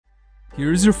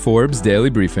Here's your Forbes Daily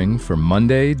Briefing for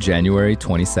Monday, January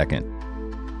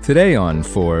 22nd. Today on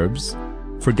Forbes,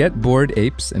 forget Bored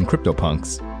Apes and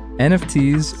CryptoPunks,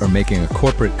 NFTs are making a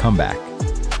corporate comeback.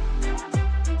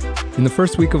 In the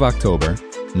first week of October,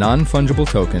 non-fungible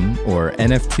token, or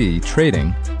NFT,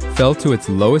 trading fell to its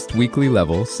lowest weekly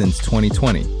level since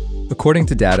 2020, according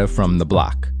to data from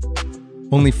TheBlock.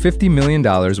 Only $50 million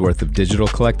worth of digital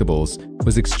collectibles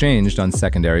was exchanged on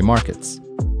secondary markets.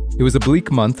 It was a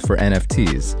bleak month for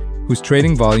NFTs, whose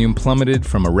trading volume plummeted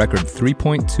from a record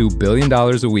 $3.2 billion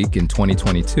a week in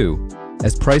 2022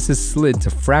 as prices slid to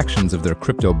fractions of their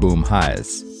crypto boom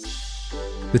highs.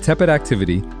 The tepid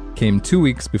activity came 2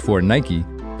 weeks before Nike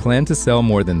planned to sell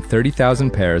more than 30,000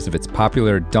 pairs of its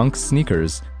popular Dunk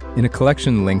sneakers in a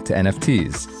collection linked to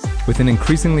NFTs, with an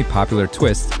increasingly popular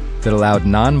twist that allowed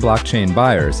non-blockchain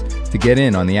buyers to get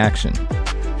in on the action.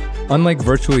 Unlike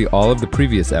virtually all of the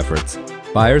previous efforts,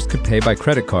 buyers could pay by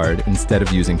credit card instead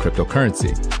of using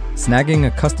cryptocurrency, snagging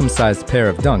a custom-sized pair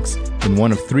of Dunks in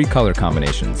one of 3 color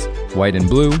combinations: white and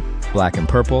blue, black and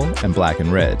purple, and black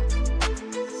and red.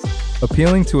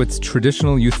 Appealing to its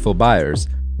traditional youthful buyers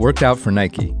worked out for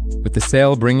Nike, with the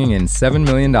sale bringing in $7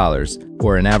 million,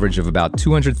 or an average of about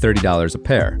 $230 a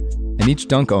pair, and each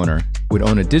Dunk owner would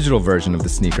own a digital version of the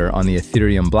sneaker on the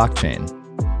Ethereum blockchain.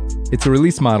 It's a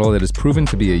release model that has proven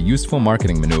to be a useful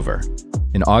marketing maneuver.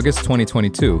 In August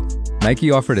 2022,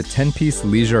 Nike offered a 10-piece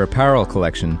leisure apparel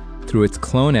collection through its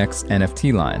Clone X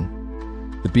NFT line.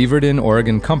 The Beaverton,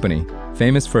 Oregon company,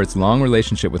 famous for its long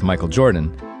relationship with Michael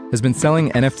Jordan, has been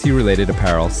selling NFT-related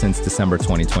apparel since December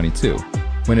 2022,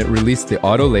 when it released the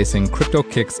auto-lacing Crypto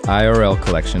Kicks IRL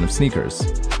collection of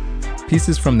sneakers.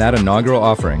 Pieces from that inaugural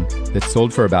offering that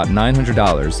sold for about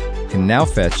 $900 can now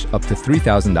fetch up to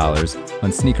 $3,000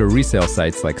 on sneaker resale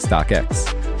sites like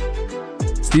StockX.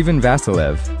 Steven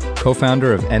Vasilev,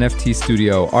 co-founder of NFT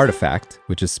studio Artifact,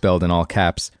 which is spelled in all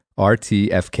caps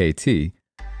RTFKT,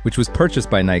 which was purchased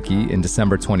by Nike in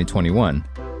December 2021,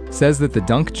 says that the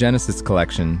Dunk Genesis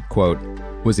collection, quote,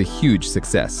 was a huge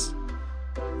success.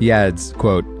 He adds,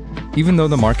 quote, "Even though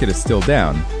the market is still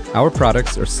down, our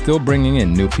products are still bringing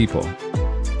in new people."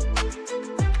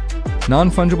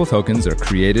 Non-fungible tokens are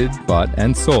created, bought,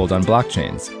 and sold on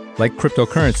blockchains, like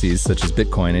cryptocurrencies such as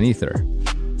Bitcoin and Ether.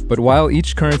 But while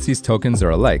each currency's tokens are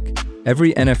alike,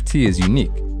 every NFT is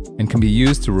unique and can be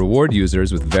used to reward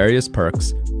users with various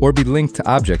perks or be linked to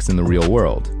objects in the real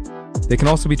world. They can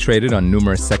also be traded on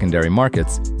numerous secondary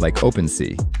markets like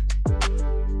OpenSea.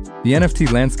 The NFT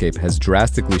landscape has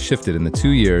drastically shifted in the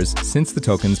 2 years since the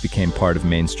tokens became part of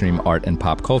mainstream art and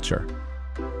pop culture.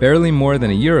 Barely more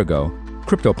than a year ago,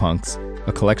 CryptoPunks,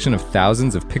 a collection of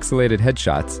thousands of pixelated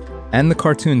headshots, and the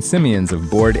cartoon simians of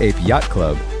Bored Ape Yacht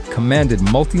Club commanded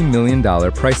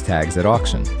multi-million-dollar price tags at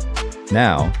auction.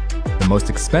 Now, the most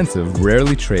expensive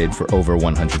rarely trade for over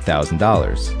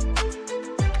 $100,000.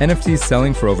 NFTs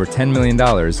selling for over $10 million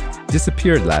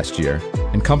disappeared last year,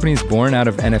 and companies born out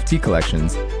of NFT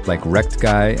collections, like Wrecked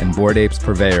Guy and Bored Apes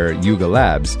purveyor Yuga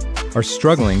Labs, are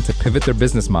struggling to pivot their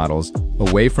business models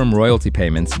away from royalty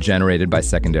payments generated by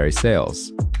secondary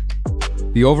sales.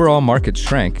 The overall market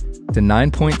shrank to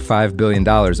 $9.5 billion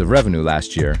of revenue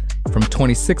last year, from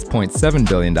 $26.7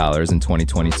 billion in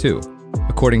 2022,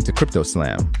 according to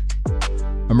CryptoSlam.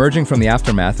 Emerging from the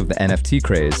aftermath of the NFT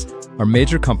craze are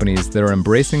major companies that are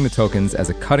embracing the tokens as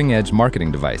a cutting-edge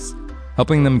marketing device,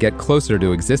 helping them get closer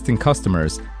to existing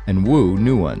customers and woo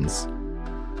new ones.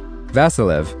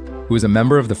 Vasilev, who is a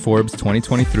member of the Forbes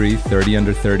 2023 30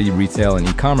 Under 30 retail and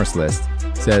e-commerce list,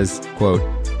 says, quote,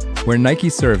 "Where Nike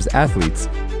serves athletes,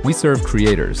 we serve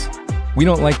creators. We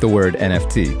don't like the word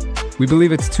NFT. We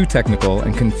believe it's too technical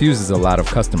and confuses a lot of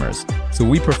customers, so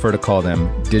we prefer to call them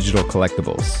digital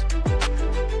collectibles."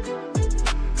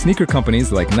 Sneaker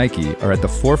companies like Nike are at the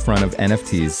forefront of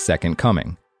NFT's second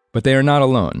coming, but they are not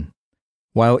alone.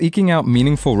 While eking out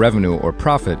meaningful revenue or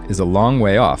profit is a long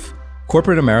way off,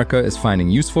 corporate America is finding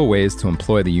useful ways to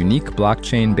employ the unique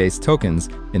blockchain-based tokens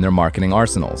in their marketing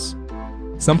arsenals.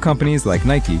 Some companies like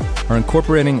Nike are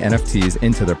incorporating NFTs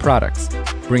into their products,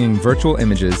 bringing virtual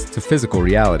images to physical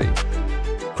reality.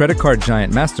 Credit card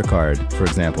giant MasterCard, for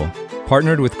example,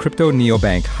 partnered with crypto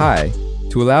neobank Hi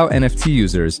to allow NFT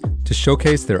users to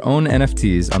showcase their own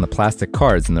NFTs on the plastic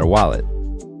cards in their wallet.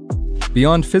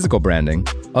 Beyond physical branding,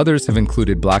 others have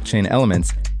included blockchain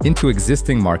elements into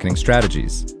existing marketing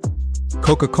strategies.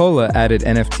 Coca-Cola added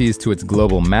NFTs to its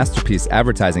global Masterpiece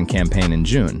advertising campaign in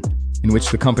June, in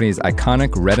which the company's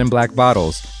iconic red and black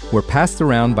bottles were passed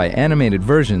around by animated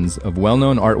versions of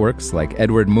well-known artworks like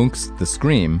Edward Munch's The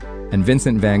Scream and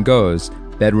Vincent van Gogh's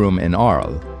Bedroom in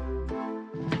Arles.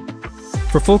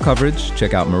 For full coverage,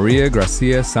 check out Maria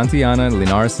Gracia Santillana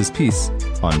Linares' piece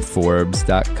on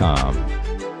Forbes.com.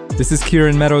 This is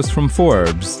Kieran Meadows from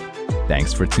Forbes.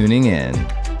 Thanks for tuning in.